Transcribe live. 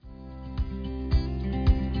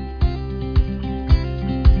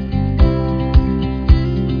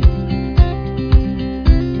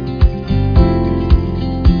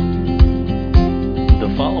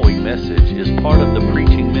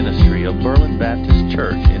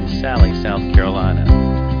Church in Sally, South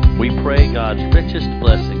Carolina. We pray God's richest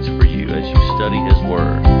blessings for you as you study His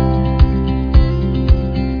Word.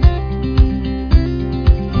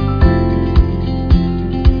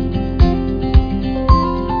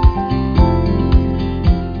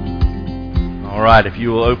 All right, if you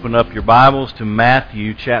will open up your Bibles to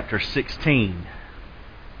Matthew chapter 16.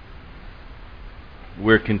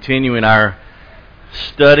 We're continuing our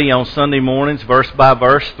study on Sunday mornings, verse by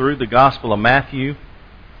verse, through the Gospel of Matthew.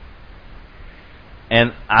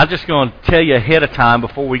 And I'm just going to tell you ahead of time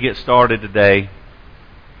before we get started today,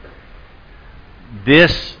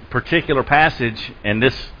 this particular passage and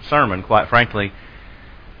this sermon, quite frankly,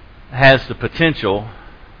 has the potential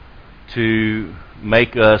to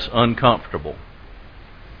make us uncomfortable.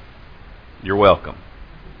 You're welcome.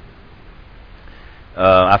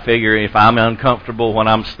 I figure if I'm uncomfortable when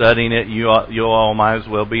I'm studying it, you all might as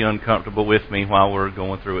well be uncomfortable with me while we're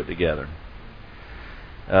going through it together.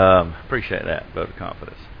 Appreciate that vote of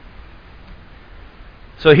confidence.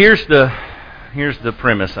 So here's the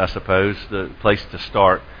premise, I suppose, the place to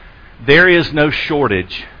start. There is no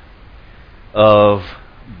shortage of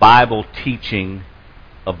Bible teaching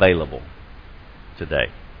available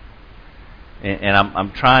today. And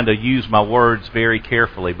I'm trying to use my words very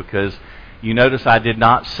carefully because you notice I did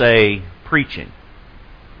not say preaching.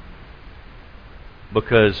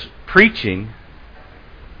 Because preaching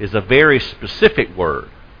is a very specific word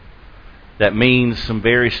that means some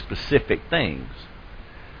very specific things.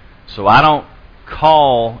 So I don't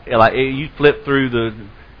call, like you flip through the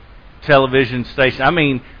television station. I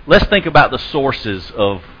mean, let's think about the sources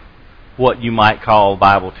of what you might call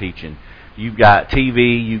Bible teaching. You've got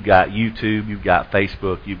TV, you've got YouTube, you've got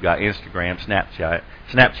Facebook, you've got Instagram,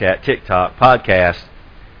 Snapchat, TikTok, podcasts.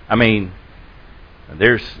 I mean,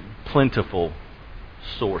 there's plentiful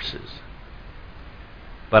sources.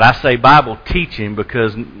 But I say Bible teaching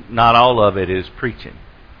because not all of it is preaching.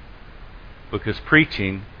 Because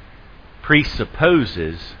preaching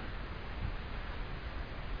presupposes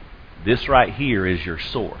this right here is your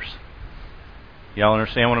source. Y'all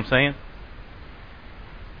understand what I'm saying?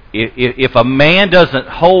 If a man doesn't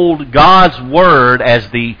hold God's Word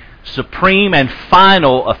as the supreme and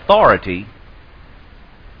final authority,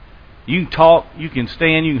 you can talk, you can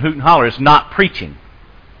stand, you can hoot and holler. It's not preaching.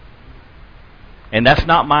 And that's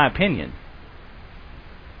not my opinion.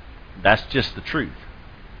 That's just the truth.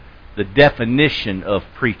 The definition of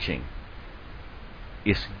preaching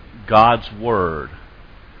is God's Word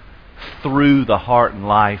through the heart and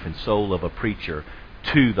life and soul of a preacher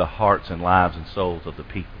to the hearts and lives and souls of the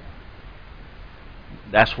people.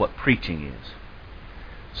 That's what preaching is.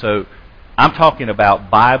 So I'm talking about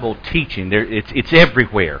Bible teaching. It's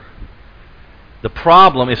everywhere. The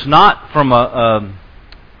problem is not from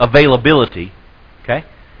availability. Okay?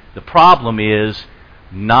 The problem is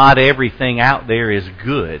not everything out there is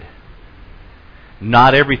good.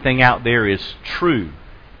 Not everything out there is true.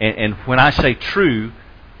 And when I say true,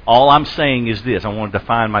 all I'm saying is this. I want to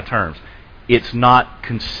define my terms. It's not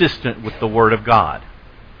consistent with the Word of God.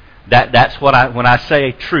 That's what when I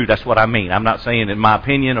say true, that's what I mean. I'm not saying in my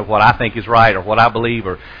opinion or what I think is right or what I believe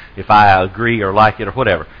or if I agree or like it or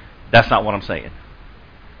whatever. That's not what I'm saying.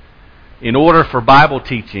 In order for Bible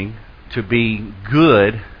teaching to be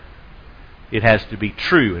good, it has to be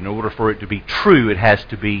true. In order for it to be true, it has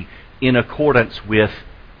to be in accordance with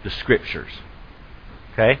the Scriptures.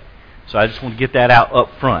 Okay? So I just want to get that out up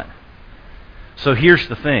front. So here's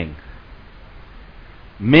the thing.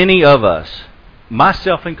 Many of us,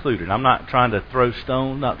 myself included, I'm not trying to throw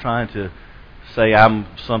stone, not trying to say I'm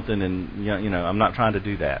something and I'm not trying to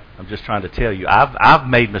do that. I'm just trying to tell you I've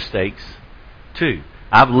made mistakes too.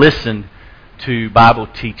 I've listened to Bible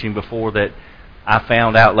teaching before that I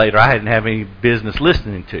found out later I didn't have any business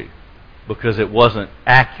listening to because it wasn't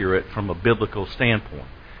accurate from a biblical standpoint.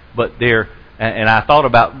 But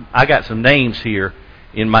I got some names here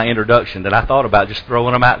in my introduction that I thought about just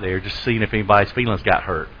throwing them out there, just seeing if anybody's feelings got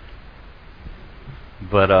hurt.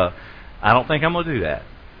 But I don't think I'm going to do that.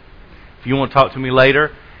 If you want to talk to me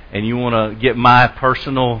later and you want to get my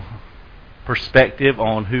personal perspective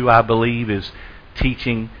on who I believe is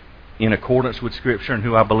teaching in accordance with Scripture and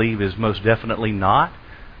who I believe is most definitely not,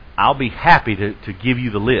 I'll be happy to give you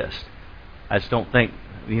the list. I just don't think,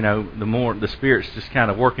 the Spirit's just kind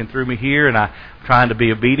of working through me here and I'm trying to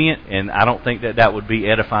be obedient, and I don't think that would be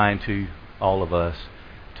edifying to all of us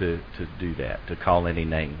to do that, to call any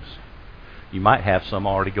names. You might have some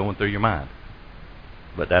already going through your mind.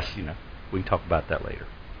 But that's, we can talk about that later.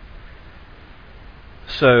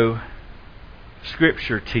 So,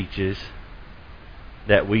 Scripture teaches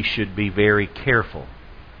that we should be very careful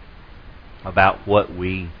about what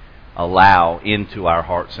we allow into our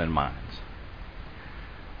hearts and minds.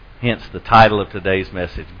 Hence the title of today's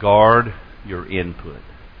message, Guard Your Input.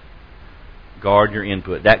 Guard your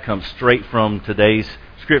input. That comes straight from today's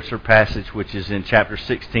scripture passage, which is in chapter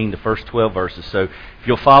 16, the first 12 verses. So if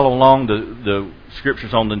you'll follow along, the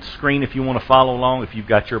scripture's on the screen if you want to follow along. If you've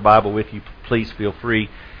got your Bible with you, please feel free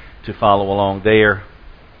to follow along there.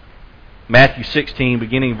 Matthew 16,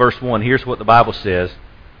 beginning verse 1, here's what the Bible says.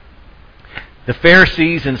 The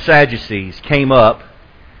Pharisees and Sadducees came up,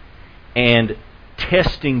 and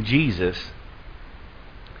testing Jesus,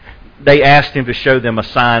 they asked him to show them a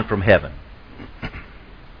sign from heaven.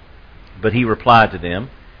 But he replied to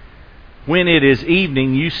them, when it is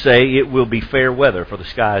evening, you say it will be fair weather, for the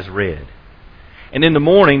sky is red. And in the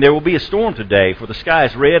morning there will be a storm today, for the sky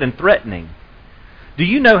is red and threatening. Do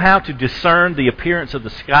you know how to discern the appearance of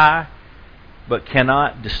the sky, but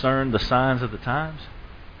cannot discern the signs of the times?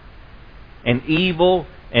 An evil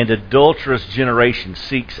and adulterous generation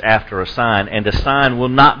seeks after a sign, and a sign will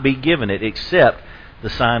not be given it except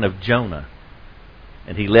the sign of Jonah.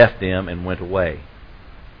 And he left them and went away.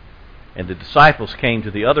 And the disciples came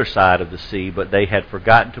to the other side of the sea, but they had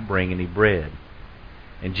forgotten to bring any bread.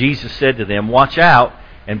 And Jesus said to them, watch out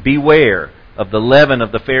and beware of the leaven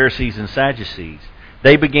of the Pharisees and Sadducees.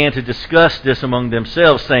 They began to discuss this among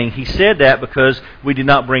themselves, saying, he said that because we did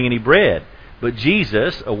not bring any bread. But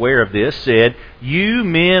Jesus, aware of this, said, you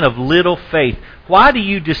men of little faith, why do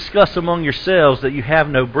you discuss among yourselves that you have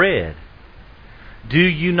no bread? Do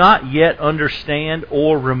you not yet understand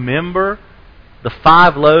or remember the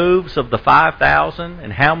 5 loaves of the 5,000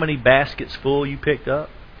 and how many baskets full you picked up?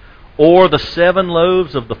 Or the 7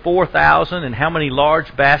 loaves of the 4,000 and how many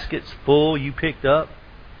large baskets full you picked up?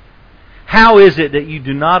 How is it that you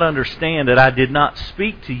do not understand that I did not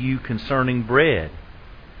speak to you concerning bread?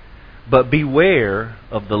 But beware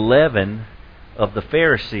of the leaven of the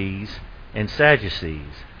Pharisees and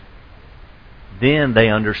Sadducees. Then they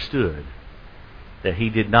understood that he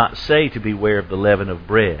did not say to beware of the leaven of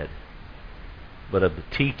bread, but of the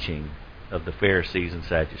teaching of the Pharisees and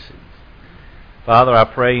Sadducees. Father, I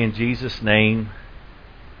pray in Jesus' name,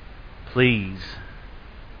 please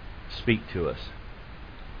speak to us.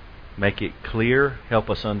 Make it clear. Help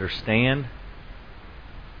us understand.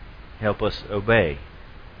 Help us obey.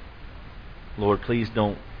 Lord, please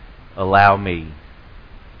don't allow me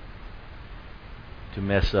to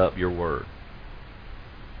mess up your word.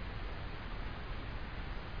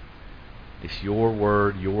 It's your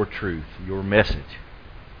word, your truth, your message.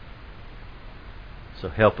 So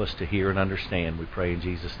help us to hear and understand. We pray in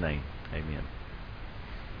Jesus' name. Amen.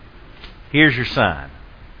 Here's your sign.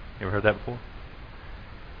 You ever heard that before?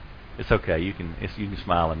 It's okay. You can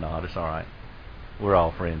smile and nod. It's all right. We're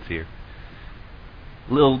all friends here.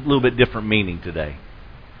 Little bit different meaning today.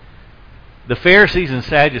 The Pharisees and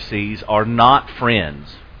Sadducees are not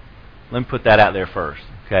friends. Let me put that out there first.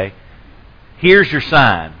 Okay. Here's your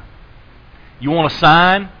sign. You want a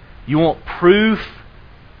sign? You want proof?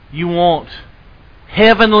 You want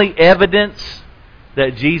heavenly evidence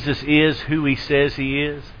that Jesus is who he says he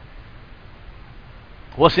is?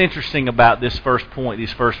 What's interesting about this first point,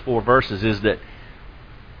 these first 4 verses, is that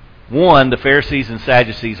 1, the Pharisees and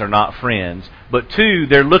Sadducees are not friends, but 2,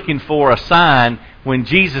 they're looking for a sign when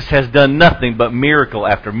Jesus has done nothing but miracle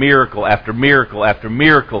after miracle after miracle after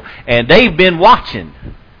miracle, and they've been watching.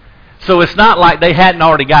 So it's not like they hadn't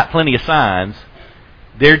already got plenty of signs.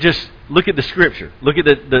 They're just, look at the scripture. Look at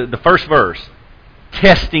the first verse.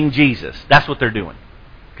 Testing Jesus. That's what they're doing.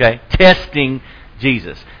 Okay? Testing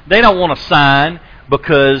Jesus. They don't want a sign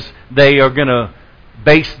because they are going to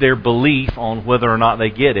base their belief on whether or not they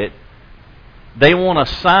get it. They want a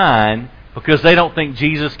sign because they don't think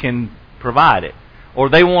Jesus can provide it. Or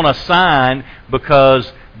they want a sign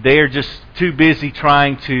because they're just too busy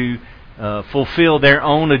trying to fulfill their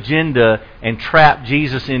own agenda and trap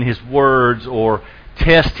Jesus in his words, or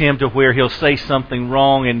test him to where he'll say something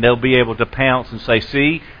wrong and they'll be able to pounce and say,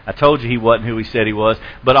 see, I told you he wasn't who he said he was.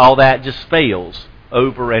 But all that just fails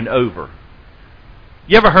over and over.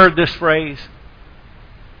 You ever heard this phrase?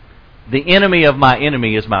 The enemy of my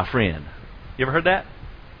enemy is my friend. You ever heard that?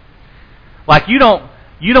 Like you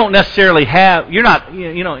don't necessarily have, you're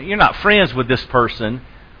not friends with this person,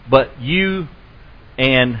 but you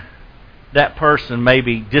and that person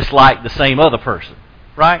maybe dislike the same other person,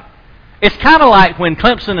 right? It's kind of like when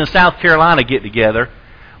Clemson and South Carolina get together.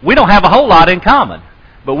 We don't have a whole lot in common,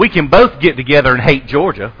 but we can both get together and hate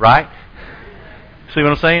Georgia, right? See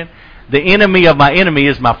what I'm saying? The enemy of my enemy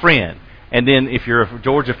is my friend. And then if you're a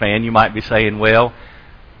Georgia fan, you might be saying, well,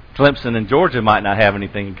 Clemson and Georgia might not have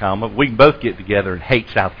anything in common. We can both get together and hate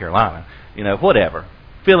South Carolina. Whatever.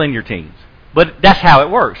 Fill in your teams. But that's how it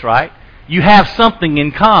works, right? You have something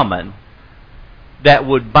in common that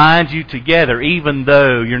would bind you together even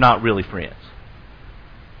though you're not really friends.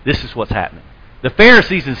 This is what's happening. The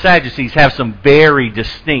Pharisees and Sadducees have some very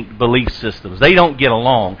distinct belief systems. They don't get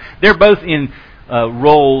along. They're both in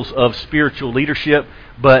roles of spiritual leadership,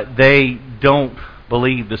 but they don't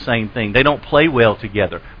believe the same thing. They don't play well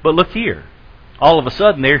together. But look here. All of a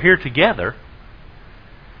sudden, they're here together.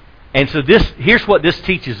 And so here's what this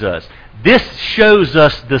teaches us. This shows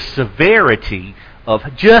us the severity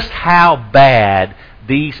of just how bad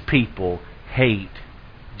these people hate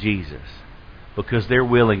Jesus, because they're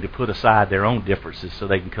willing to put aside their own differences so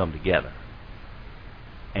they can come together.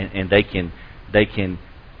 And they can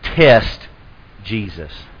test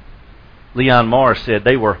Jesus. Leon Morris said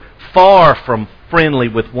they were far from friendly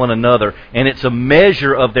with one another, and it's a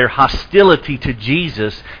measure of their hostility to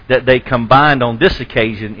Jesus that they combined on this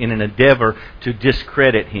occasion in an endeavor to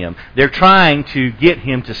discredit him. They're trying to get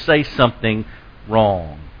him to say something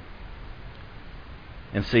wrong.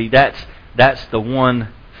 And see, that's the one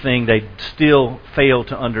thing they still fail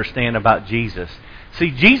to understand about Jesus.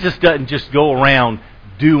 See, Jesus doesn't just go around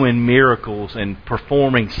doing miracles and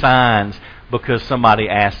performing signs because somebody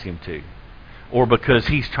asks him to, or because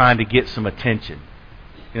he's trying to get some attention.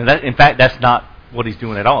 In fact, that's not what he's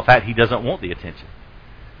doing at all. In fact, he doesn't want the attention.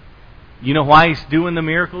 You know why he's doing the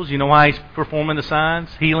miracles? You know why he's performing the signs,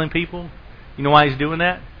 healing people? You know why he's doing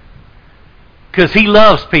that? Because he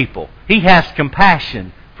loves people. He has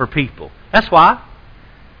compassion for people. That's why.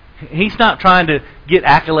 He's not trying to get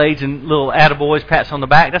accolades and little attaboys, pats on the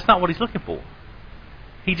back. That's not what he's looking for.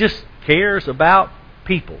 He just cares about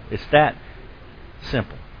people. It's that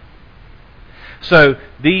simple. So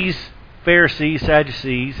these Pharisees,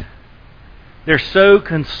 Sadducees, they're so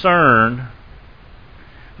concerned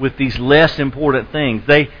with these less important things.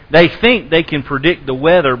 They think they can predict the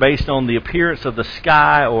weather based on the appearance of the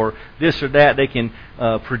sky or this or that. They can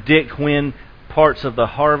predict when parts of the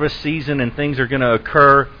harvest season and things are going to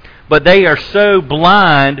occur. But they are so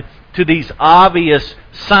blind to these obvious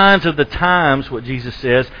signs of the times, what Jesus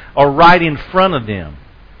says, are right in front of them.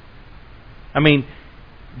 I mean,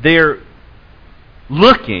 they're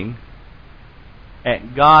looking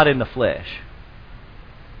at God in the flesh,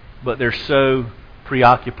 but they're so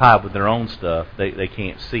preoccupied with their own stuff, they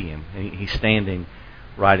can't see him. He's standing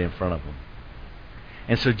right in front of them.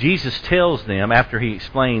 And so Jesus tells them, after he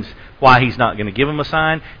explains why he's not going to give them a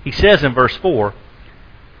sign, he says in verse 4,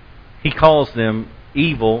 he calls them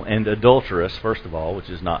evil and adulterous, first of all, which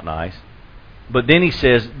is not nice. But then he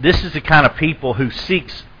says, this is the kind of people who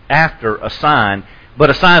seeks after a sign, but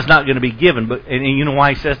a sign's not going to be given. And you know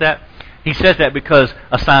why he says that? He says that because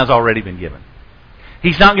a sign's already been given.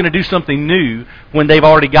 He's not going to do something new when they've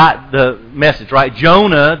already got the message, right?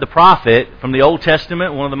 Jonah, the prophet from the Old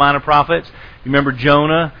Testament, one of the minor prophets. You remember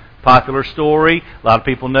Jonah? Popular story. A lot of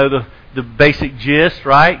people know the basic gist,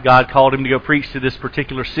 right? God called him to go preach to this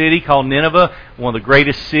particular city called Nineveh, one of the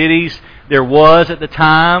greatest cities there was at the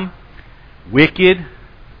time. Wicked,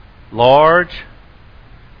 large.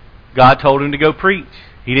 God told him to go preach.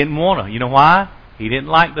 He didn't want to. You know why? He didn't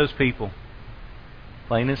like those people.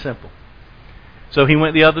 Plain and simple. So he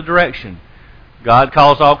went the other direction. God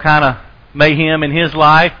caused all kind of mayhem in his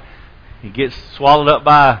life. He gets swallowed up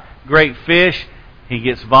by a great fish. He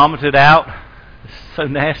gets vomited out. It's so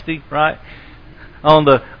nasty, right? On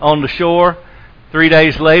the shore 3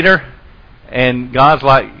 days later. And God's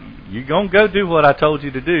like, you're going to go do what I told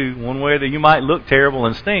you to do. One way that you might look terrible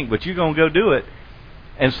and stink, but you're going to go do it.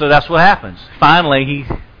 And so that's what happens. Finally,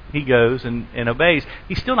 he goes and obeys.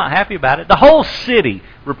 He's still not happy about it. The whole city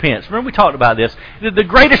repents. Remember we talked about this. The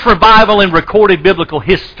greatest revival in recorded biblical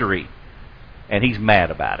history. And he's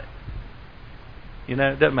mad about it. You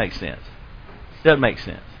know, it doesn't make sense. It doesn't make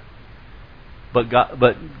sense. But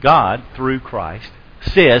God, through Christ,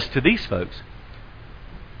 says to these folks,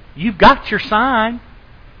 you've got your sign.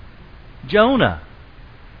 Jonah.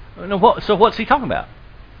 So what's he talking about?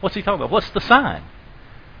 What's he talking about? What's the sign?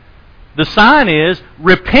 The sign is,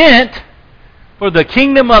 repent, for the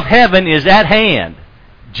kingdom of heaven is at hand.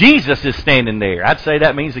 Jesus is standing there. I'd say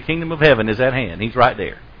that means the kingdom of heaven is at hand. He's right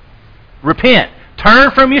there. Repent.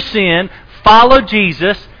 Turn from your sin. Follow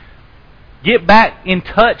Jesus. Get back in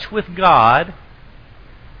touch with God.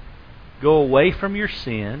 Go away from your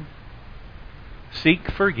sin.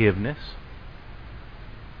 Seek forgiveness.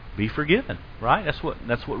 Be forgiven. Right? That's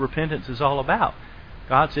what repentance is all about.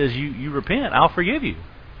 God says, you repent, I'll forgive you.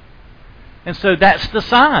 And so that's the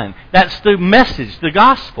sign. That's the message, the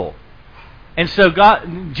gospel. And so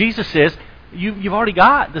Jesus says, you've already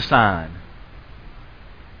got the sign.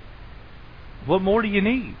 What more do you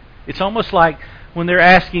need? It's almost like when they're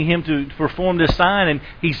asking him to perform this sign, and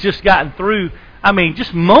he's just gotten through,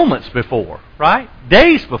 just moments before, right?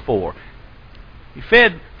 Days before. He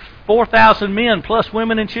fed 4,000 men plus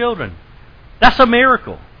women and children. That's a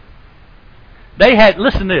miracle. They had,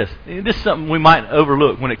 listen to this. This is something we might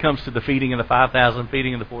overlook when it comes to the feeding of the 5,000,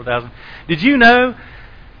 feeding of the 4,000. Did you know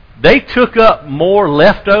they took up more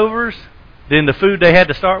leftovers than the food they had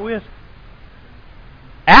to start with?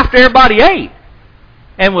 After everybody ate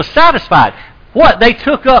and was satisfied, what they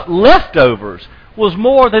took up leftovers was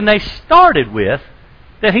more than they started with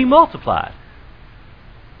that he multiplied.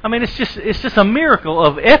 It's just a miracle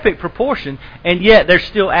of epic proportion, and yet they're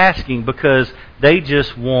still asking because they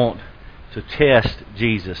just want to test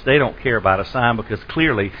Jesus. They don't care about a sign because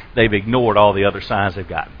clearly they've ignored all the other signs they've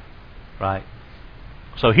gotten. Right?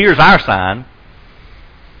 So here's our sign.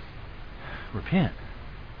 Repent.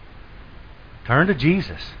 Turn to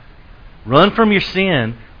Jesus. Run from your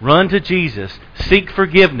sin. Run to Jesus. Seek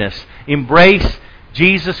forgiveness. Embrace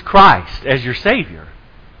Jesus Christ as your Savior.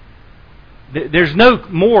 There's no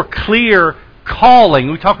more clear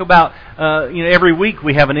calling. We talk about, every week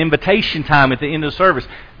we have an invitation time at the end of the service.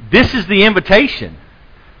 This is the invitation.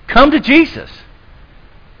 Come to Jesus.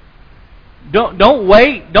 Don't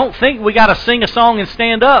wait. Don't think we got to sing a song and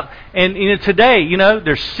stand up. And today,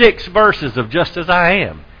 there's 6 verses of Just As I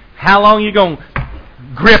Am. How long are you going to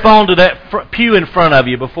grip onto that pew in front of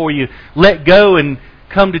you before you let go and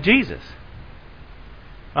come to Jesus?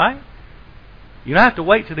 Right? You don't have to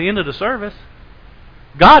wait to the end of the service.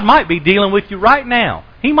 God might be dealing with you right now.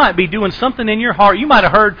 He might be doing something in your heart. You might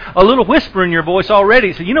have heard a little whisper in your voice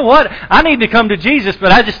already. So, you know what? I need to come to Jesus,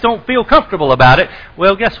 but I just don't feel comfortable about it.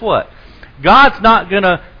 Well, guess what? God's not going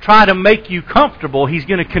to try to make you comfortable. He's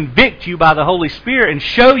going to convict you by the Holy Spirit and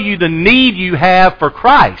show you the need you have for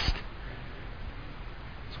Christ.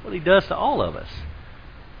 That's what He does to all of us.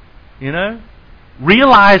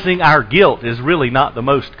 Realizing our guilt is really not the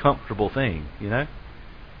most comfortable thing, It's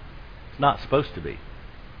not supposed to be.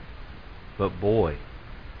 But boy,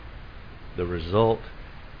 the result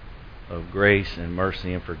of grace and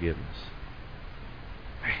mercy and forgiveness.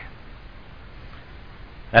 Man.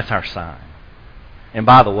 That's our sign. And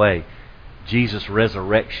by the way, Jesus'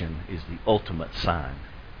 resurrection is the ultimate sign.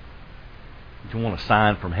 If you want a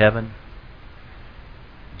sign from heaven,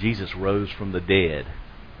 Jesus rose from the dead.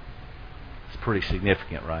 It's pretty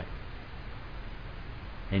significant, right?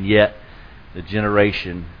 And yet, the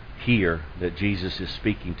generation here that Jesus is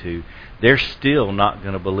speaking to, they're still not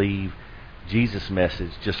going to believe Jesus'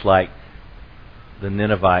 message, just like the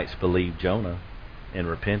Ninevites believed Jonah and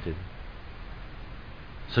repented.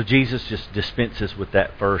 So Jesus just dispenses with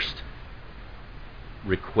that first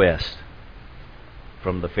request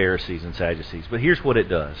from the Pharisees and Sadducees. But here's what it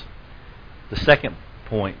does. The second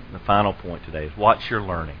point, the final point today, is watch your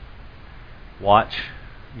learning. Watch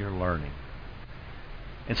your learning.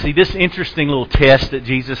 And see, this interesting little test that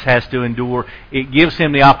Jesus has to endure, it gives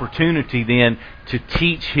Him the opportunity then to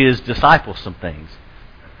teach His disciples some things.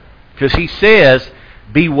 Because He says,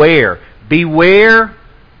 beware. Beware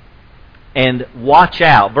and watch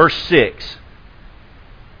out. Verse 6.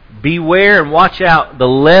 Beware and watch out the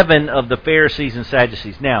leaven of the Pharisees and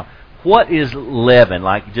Sadducees. Now, what is leaven?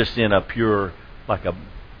 Like just in a pure, like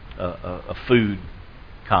a food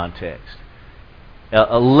context.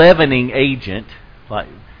 A leavening agent, like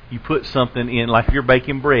you put something in, like if you're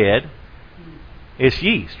baking bread, it's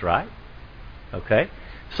yeast, right? Okay.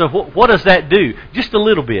 So what does that do? Just a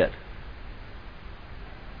little bit.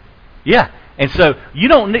 Yeah. And so you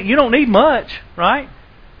don't need much, right?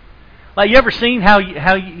 Like you ever seen how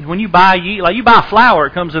you, when you buy yeast, like you buy flour,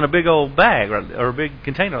 it comes in a big old bag or a big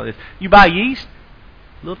container like this. You buy yeast,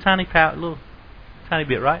 little tiny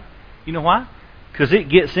bit, right? You know why? Because it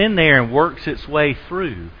gets in there and works its way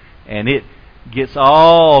through, and it gets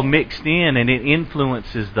all mixed in, and it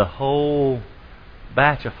influences the whole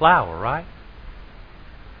batch of flour, right?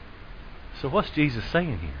 So what's Jesus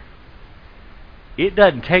saying here? It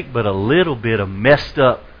doesn't take but a little bit of messed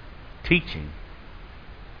up teaching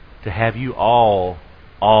to have you all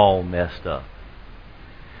messed up.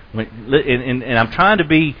 And I'm trying to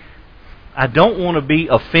be, I don't want to be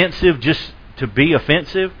offensive just to be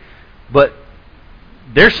offensive, but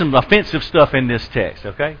there's some offensive stuff in this text,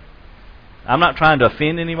 okay? I'm not trying to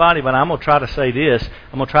offend anybody, but I'm going to try to say this.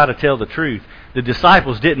 I'm going to try to tell the truth. The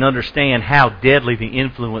disciples didn't understand how deadly the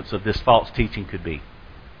influence of this false teaching could be.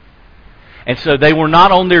 And so they were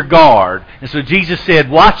not on their guard. And so Jesus said,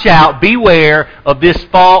 watch out, beware of this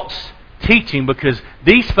false teaching, because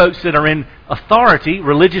these folks that are in authority,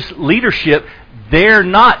 religious leadership, they're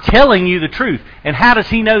not telling you the truth. And how does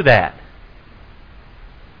He know that?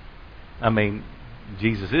 I mean,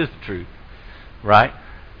 Jesus is the truth. right?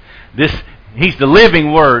 He's the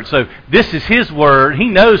living Word. So this is His Word. He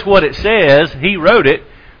knows what it says. He wrote it,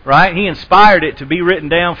 right? He inspired it to be written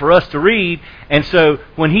down for us to read. And so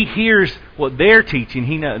when He hears what they're teaching,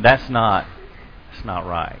 He knows that's not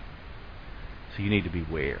right. So you need to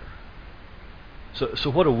beware. So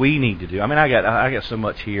what do we need to do? I mean, I got so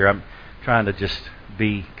much here. I'm trying to just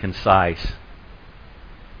be concise.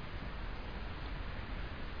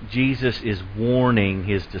 Jesus is warning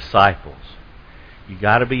His disciples. You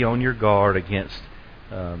got to be on your guard against,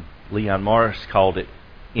 Leon Morris called it,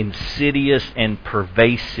 insidious and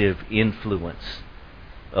pervasive influence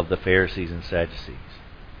of the Pharisees and Sadducees.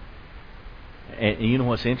 And you know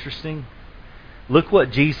what's interesting? Look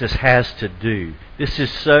what Jesus has to do. This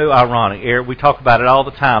is so ironic. Eric, we talk about it all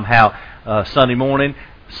the time, how Sunday morning,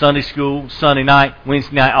 Sunday school, Sunday night,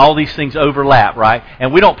 Wednesday night, all these things overlap, right?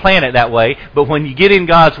 And we don't plan it that way, but when you get in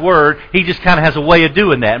God's Word, He just kind of has a way of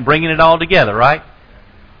doing that and bringing it all together, right?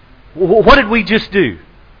 What did we just do?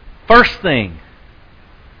 First thing,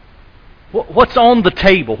 what's on the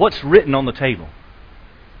table? What's written on the table?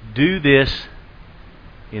 Do this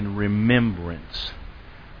in remembrance.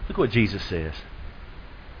 Look what Jesus says.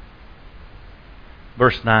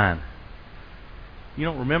 Verse 9. You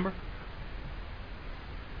don't remember?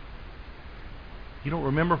 You don't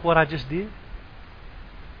remember what I just did?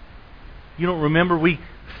 You don't remember we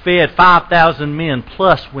fed 5,000 men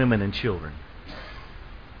plus women and children?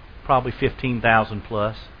 Probably 15,000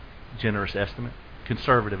 plus. Generous estimate.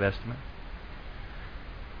 Conservative estimate.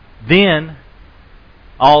 Then,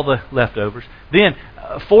 all the leftovers. Then,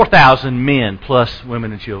 4,000 men plus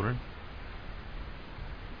women and children.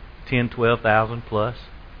 10, 12,000 plus.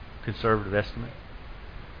 Conservative estimate.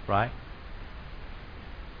 Right?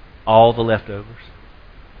 All the leftovers.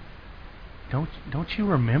 Don't you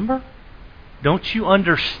remember? Don't you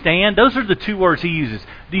understand? Those are the two words He uses.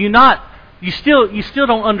 Do you not? You still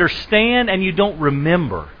don't understand and you don't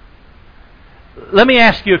remember. Let me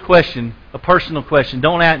ask you a question, a personal question.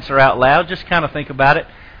 Don't answer out loud. Just kind of think about it.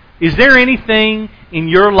 Is there anything in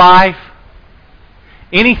your life,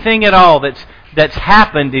 anything at all that's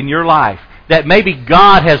happened in your life that maybe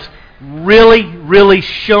God has really, really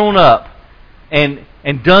shown up and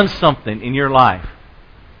done something in your life?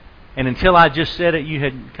 And until I just said it, you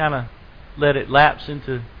had kind of let it lapse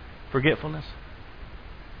into forgetfulness?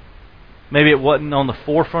 Maybe it wasn't on the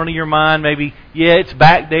forefront of your mind. Maybe, yeah, it's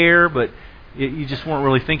back there, but you just weren't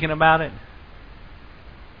really thinking about it.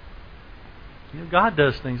 You know, God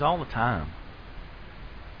does things all the time.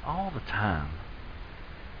 All the time.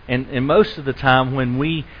 And most of the time when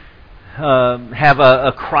we have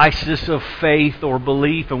a crisis of faith or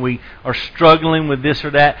belief and we are struggling with this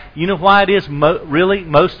or that, you know why it is really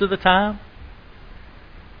most of the time?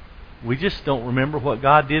 We just don't remember what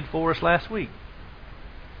God did for us last week.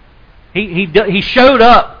 He showed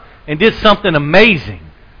up and did something amazing.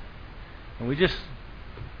 And we just,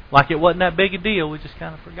 like it wasn't that big a deal, we just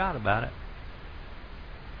kind of forgot about it.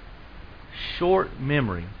 Short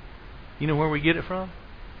memory. You know where we get it from?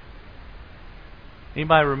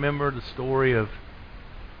 Anybody remember the story of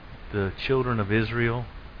the children of Israel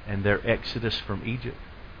and their exodus from Egypt?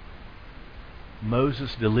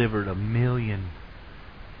 Moses delivered a million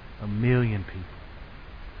people.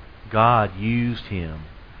 God used him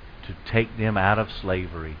to take them out of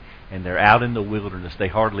slavery, and they're out in the wilderness. They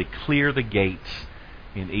hardly clear the gates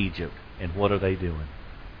in Egypt, and what are they doing?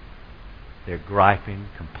 They're griping,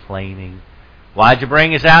 complaining. Why'd you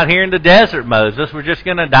bring us out here in the desert, Moses? We're just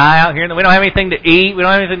going to die out here. We don't have anything to eat. We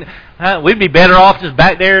don't have anything. We'd be better off just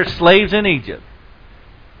back there as slaves in Egypt.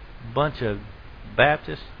 Bunch of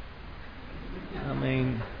Baptists. I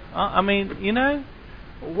mean, you know,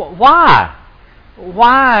 why?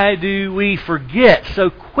 Why do we forget so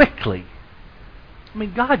quickly? I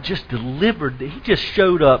mean, God just delivered. He just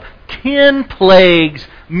showed up. 10 plagues,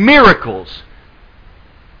 miracles.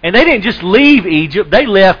 And they didn't just leave Egypt. They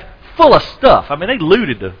left full of stuff. I mean, they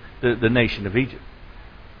looted the nation of Egypt.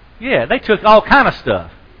 Yeah, they took all kind of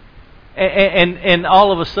stuff. And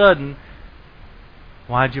all of a sudden,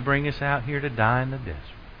 why'd you bring us out here to die in the desert?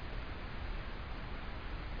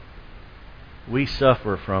 We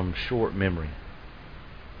suffer from short memory.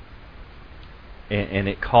 And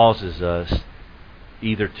it causes us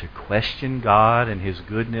either to question God and His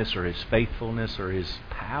goodness or His faithfulness or His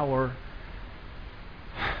power.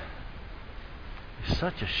 It's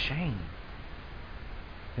such a shame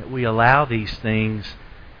that we allow these things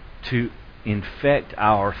to infect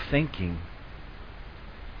our thinking.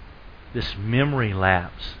 This memory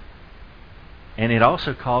lapse. And it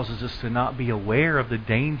also causes us to not be aware of the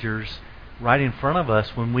dangers right in front of us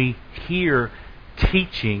when we hear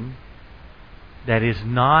teaching that is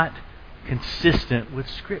not consistent with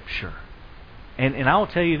Scripture. And I will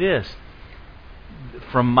tell you this,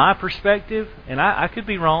 from my perspective, and I could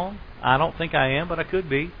be wrong, I don't think I am, but I could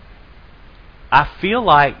be. I feel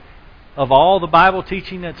like of all the Bible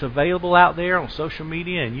teaching that's available out there on social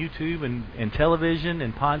media and YouTube and television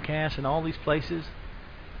and podcasts and all these places,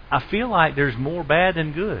 I feel like there's more bad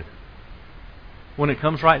than good when it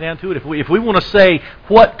comes right down to it. If we want to say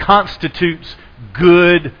what constitutes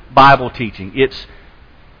good Bible teaching, it's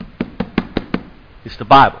the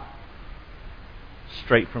Bible,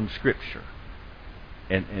 straight from Scripture.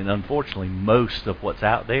 And unfortunately, most of what's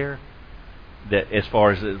out there, that as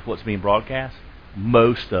far as what's being broadcast,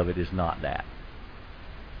 most of it is not that.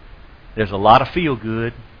 There's a lot of feel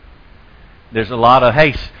good. There's a lot of,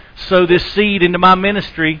 hey, sow this seed into my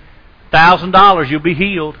ministry, $1,000, you'll be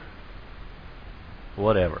healed.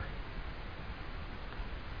 Whatever.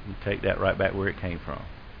 You take that right back where it came from.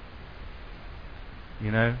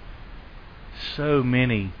 You know? So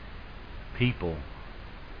many people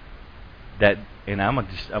that, and I'm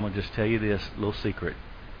gonna just tell you this little secret.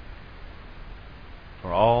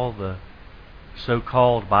 For all the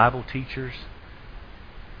so-called Bible teachers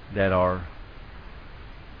that are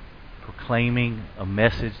proclaiming a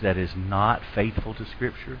message that is not faithful to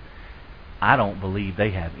Scripture, I don't believe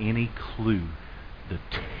they have any clue the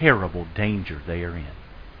terrible danger they are in.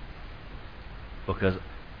 Because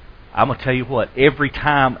I'm going to tell you what, every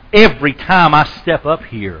time I step up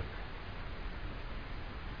here,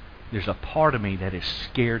 there's a part of me that is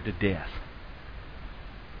scared to death.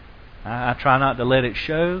 I try not to let it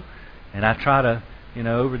show, and I try to,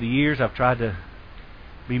 over the years I've tried to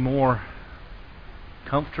be more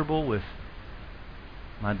comfortable with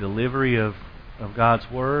my delivery of God's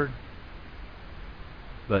Word.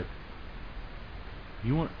 But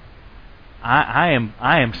I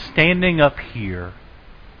am standing up here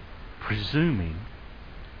presuming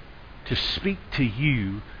to speak to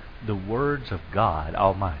you the words of God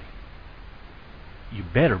Almighty. You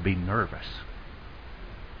better be nervous.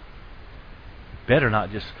 You better not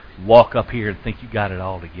just walk up here and think you got it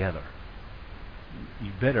all together.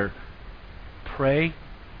 You better pray,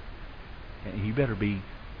 and you better be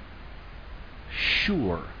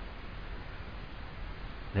sure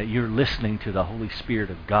that you're listening to the Holy Spirit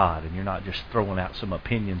of God and you're not just throwing out some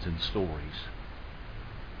opinions and stories.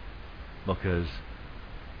 Because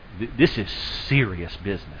this is serious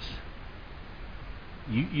business.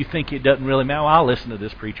 You think it doesn't really matter? Well, I'll listen to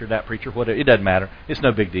this preacher, that preacher, whatever. It doesn't matter. It's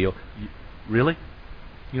no big deal. Really?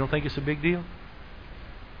 You don't think it's a big deal?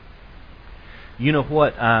 You know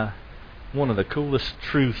what? One of the coolest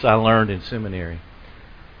truths I learned in seminary.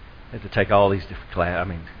 I had to take all these different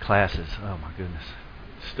classes. Oh my goodness.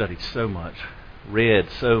 Studied so much. Read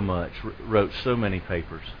so much. Wrote so many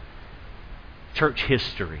papers. Church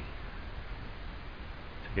history.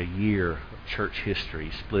 Took a year of church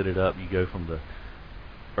history. Split it up. You go from the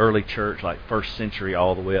early church, like first century,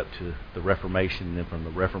 all the way up to the Reformation, and then from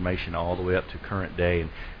the Reformation all the way up to current day.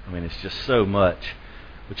 And it's just so much.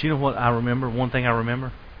 But you know what I remember? One thing I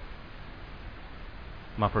remember?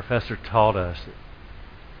 My professor taught us that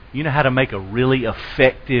you know how to make a really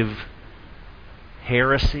effective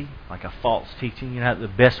heresy, like a false teaching? You know the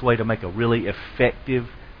best way to make a really effective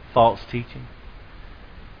false teaching?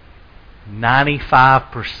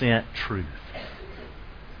 95% truth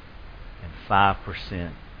and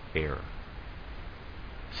 5% error.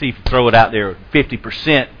 See, if you throw it out there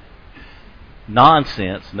 50%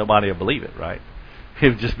 nonsense, nobody will believe it, right? It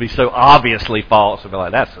would just be so obviously false. They'd be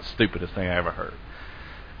like, that's the stupidest thing I ever heard.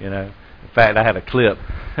 In fact, I had a clip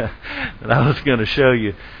that I was going to show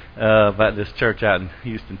you about this church out in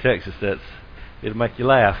Houston, Texas. It'll make you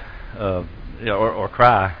laugh or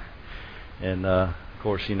cry. And of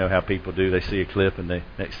course, you know how people do. They see a clip, and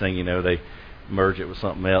next thing you know, they merge it with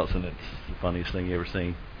something else, and it's the funniest thing you ever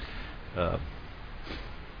seen.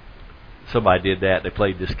 Somebody did that. They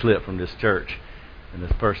played this clip from this church, and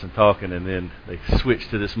this person talking, and then they switched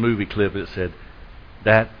to this movie clip. It said,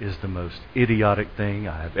 "That is the most idiotic thing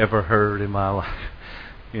I have ever heard in my life."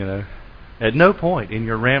 At no point in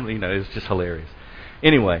your rambling, it's just hilarious.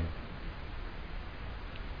 Anyway,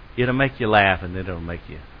 it'll make you laugh, and then it'll make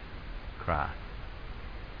you cry.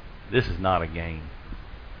 This is not a game.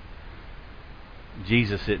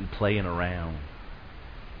 Jesus isn't playing around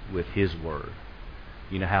with His Word.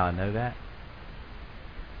 You know how I know that?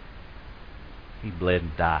 He bled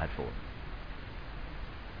and died for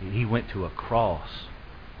it. He went to a cross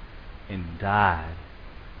and died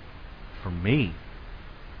for me.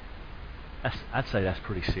 I'd say that's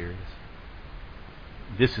pretty serious.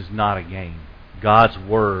 This is not a game. God's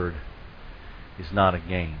Word is not a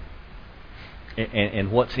game.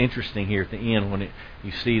 And what's interesting here at the end, when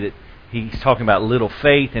you see that he's talking about little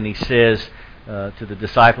faith, and he says to the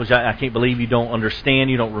disciples, I can't believe you don't understand,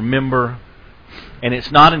 you don't remember. And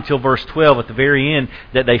it's not until verse 12 at the very end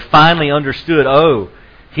that they finally understood, oh,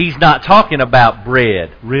 he's not talking about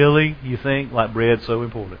bread. Really? You think? Like bread's so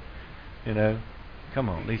important. You know? Come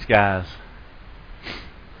on, these guys.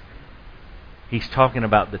 He's talking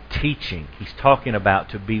about the teaching. He's talking about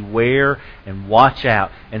to beware and watch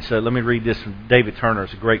out. And so let me read this from David Turner.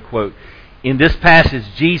 It's a great quote. In this passage,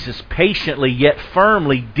 Jesus patiently yet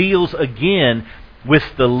firmly deals again with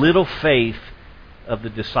the little faith of the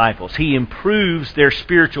disciples. He improves their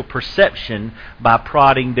spiritual perception by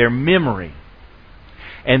prodding their memory.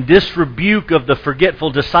 And this rebuke of the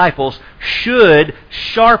forgetful disciples should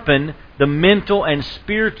sharpen the mental and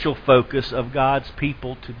spiritual focus of God's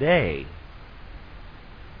people today.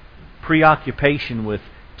 Preoccupation with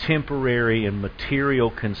temporary and material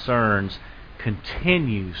concerns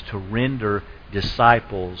continues to render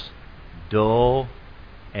disciples dull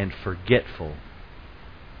and forgetful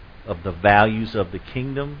of the values of the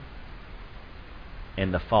kingdom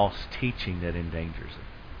and the false teaching that endangers it.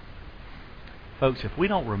 Folks, if we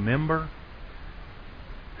don't remember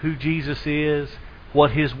who Jesus is,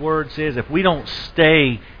 what His Word says, if we don't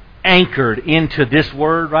stay anchored into this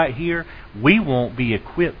Word right here, we won't be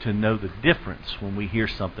equipped to know the difference when we hear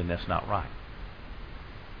something that's not right.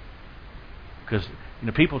 Because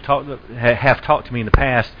people have talked to me in the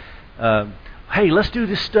past, hey, let's do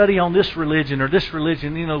this study on this religion or this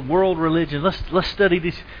religion, world religion. Let's study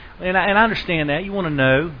this. And I understand that. You want to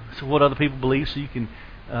know what other people believe so you can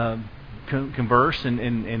converse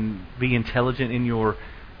and be intelligent in your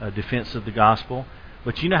defense of the gospel.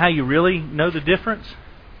 But you know how you really know the difference?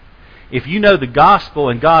 If you know the gospel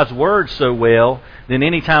and God's Word so well, then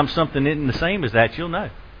anytime something isn't the same as that, you'll know.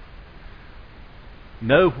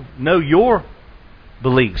 Know your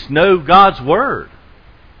beliefs. Know God's Word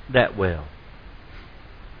that well.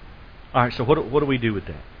 All right, so what do we do with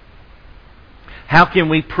that? How can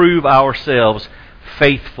we prove ourselves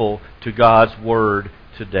faithful to God's Word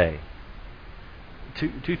today?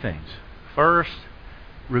 Two things. First,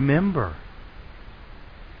 remember.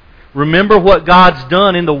 Remember what God's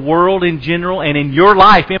done in the world in general and in your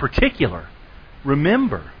life in particular.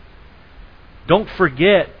 Remember. Don't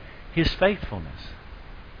forget His faithfulness.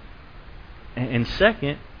 And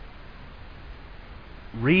second,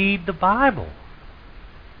 read the Bible.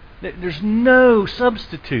 There's no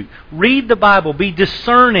substitute. Read the Bible. Be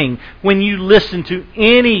discerning when you listen to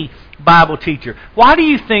any Bible teacher. Why do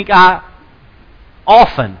you think I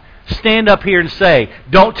often stand up here and say,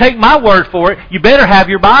 don't take my word for it. You better have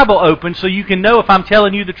your Bible open so you can know if I'm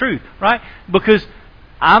telling you the truth, right? Because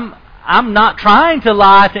I'm not trying to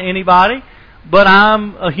lie to anybody, but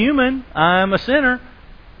I'm a human. I'm a sinner.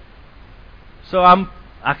 So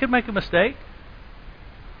I could make a mistake.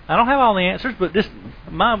 I don't have all the answers, but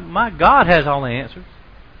my God has all the answers.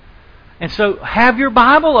 And so have your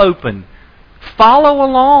Bible open. Follow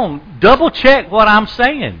along. Double check what I'm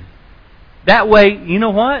saying. That way, you know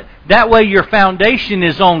what? That way your foundation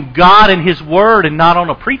is on God and His Word and not on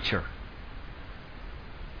a preacher.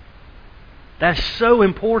 That's so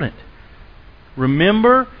important.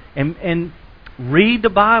 Remember and read the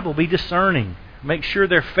Bible. Be discerning. Make sure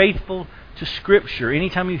they're faithful to Scripture.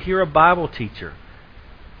 Anytime you hear a Bible teacher,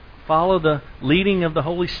 follow the leading of the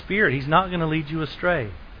Holy Spirit. He's not going to lead you astray.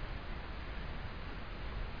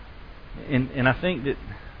 And I think that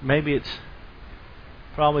maybe it's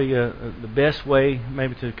probably the best way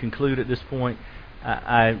maybe to conclude at this point.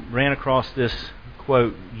 I ran across this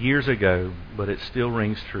quote years ago, but it still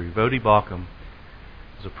rings true. Vodi Bakum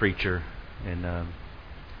was a preacher, and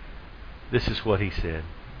this is what he said.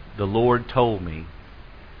 The Lord told me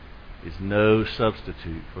is no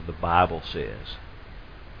substitute for the Bible says.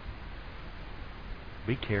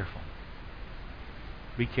 Be careful.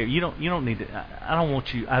 Be careful. You don't need to. I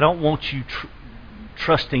don't want you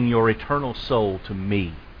trusting your eternal soul to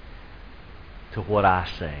me, to what I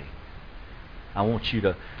say. I want you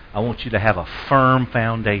to have a firm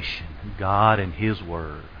foundation, God and His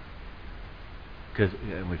Word. Because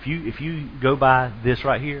if you go by this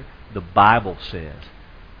right here, the Bible says,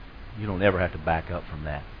 you don't ever have to back up from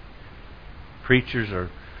that. Preachers are,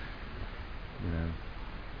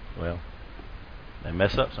 well, they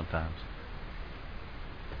mess up sometimes.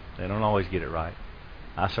 They don't always get it right.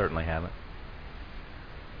 I certainly haven't.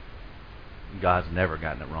 God's never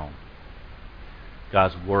gotten it wrong.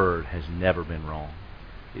 God's Word has never been wrong.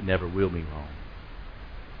 It never will be wrong.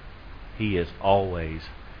 He is always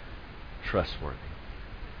trustworthy.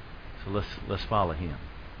 So let's follow Him.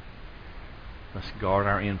 Let's guard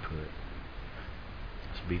our input.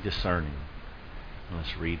 Let's be discerning. And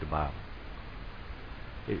let's read the Bible.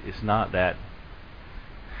 It's not that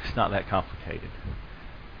complicated.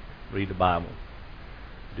 Read the Bible.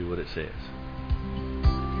 Do what it says.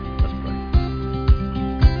 Let's pray.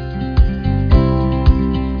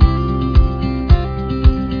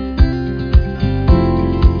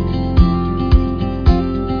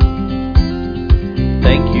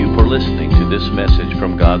 Thank you for listening to this message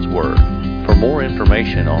from God's Word. For more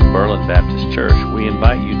information on Berlin Baptist Church, we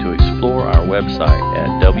invite you to explore our website at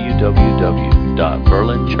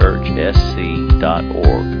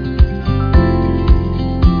www.berlinchurchsc.org.